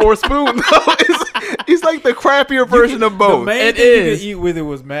fork or spoon. No, it's like the crappier version of both. The main thing you could eat with it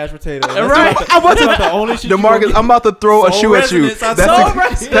was mashed potatoes. Right. The only shit. DeMarcus, I'm about to throw a shoe at you.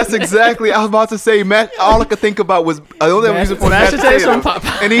 That's exactly. I was about to say. All I could think about was the only reason for mashed potatoes.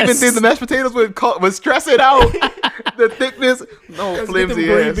 And even then, the mashed potatoes would stress it out. The thickness, no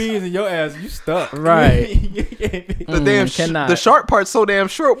flimsy ass. Beans in your ass, you stuck. Right. The sharp part's so damn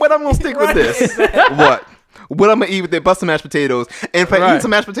short. What I'm gonna stick with this? What I'm gonna eat with it? Bust some mashed potatoes. And if I eat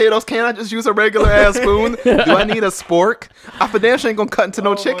some mashed potatoes, can't I just use a regular ass spoon? Do I need a spork? I for damn sure ain't gonna cut into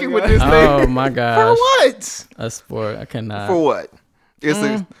no chicken with this thing. Oh my gosh. For what? A spork. I cannot. For what?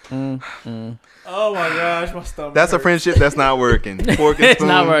 Oh my gosh, my stomach. That's hurts. A friendship that's not working. Fork and spoon,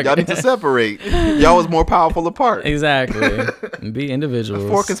 not working. Y'all need to separate. Y'all was more powerful apart. Exactly. Be individuals. A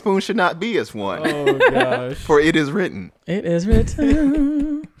fork and spoon should not be as one. Oh gosh. For it is written. It is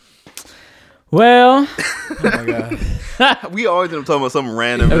written. Well, oh my god. We always end up talking about something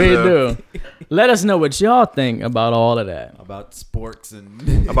random. We do. Let us know what y'all think about all of that. About sporks and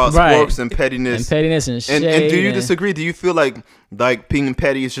sporks and pettiness. And pettiness and shade. And do you disagree? Do you feel like being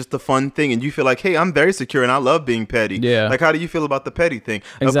petty is just a fun thing and you feel like, hey, I'm very secure and I love being petty? Yeah. Like, how do you feel about the petty thing?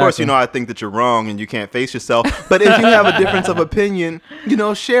 Exactly. Of course, I think that you're wrong and you can't face yourself. But if you have a difference of opinion,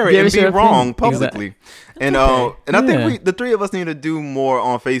 share it and be wrong publicly. Exactly. And I think the three of us need to do more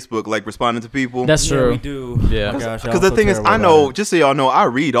on Facebook, like responding to people. That's true. Yeah, we do. Yeah. Because the thing is, I know, just so y'all know, I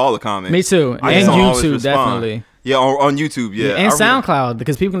read all the comments. Me too. And YouTube, definitely. Yeah, on YouTube, yeah. And SoundCloud,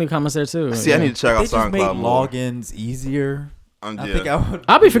 because people leave comments there too. See, I need to check out SoundCloud. They just made logins easier. I think I would.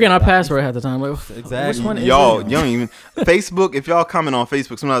 I'll be forgetting our password half the time. Like, Exactly. Which one is Y'all, it? you don't even Facebook. If y'all comment on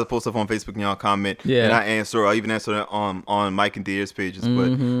Facebook, sometimes I post stuff on Facebook and y'all comment. Yeah. And I answer. I even answer that on Mike and Deer's pages.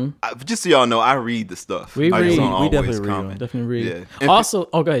 But just so y'all know, I read the stuff. We I just read. don't We always definitely read comment. Definitely read. Yeah. And Also,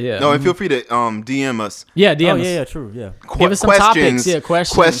 okay, yeah. No, and feel free to DM us. Yeah, DM Oh us. yeah, true. Yeah. Give us some topics. Yeah,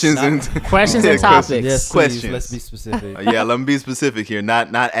 questions. Questions and Questions and topics. Yes, Questions. please. Let's be specific. Yeah, let me be specific here.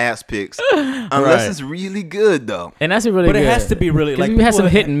 Not ass pics. Unless it's really good though. And that's really But good. it has to be really like we had some people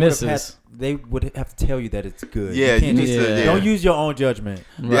hit and would have misses. they would have to tell you that it's good. Yeah, you can't you just, need to- yeah. don't use your own judgment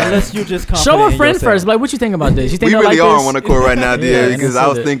Right. unless you just confident Show a in friend yourself. first. Like, what you think about this? You think We they'll really like are this? on one accord right now, Yeah, dear. and Because that's I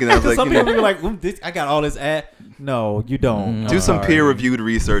was it. thinking, I was like, Some you know, people be like, I got all this ad. No, you don't. do some peer reviewed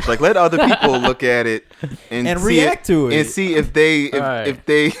research. Like let other people look at it and see react to it and see if they Right. if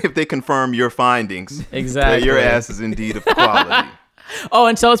they confirm your findings. Exactly. That your ass is indeed of quality. Oh,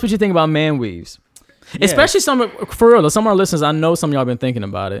 and tell us what you think about man weaves. Yeah. Especially for real, some of our listeners, I know some of y'all been thinking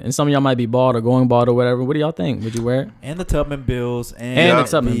about it, and some of y'all might be bald or going bald or whatever. What do y'all think? Would you wear it? And the Tubman bills and the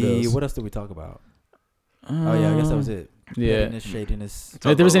Tubman bills. What else did we talk about? Oh yeah, I guess that was it. Yeah. Pettiness, shadiness. If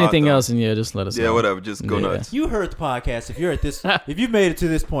there was about a lot, anything though. else, then yeah, just let us know. Yeah, whatever. Just go Yeah. nuts. You heard the podcast. If you're at this, if you've made it to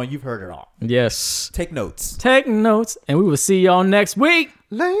this point, you've heard it all. Yes. Take notes. Take notes, and we will see y'all next week.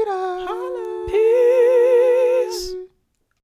 Later.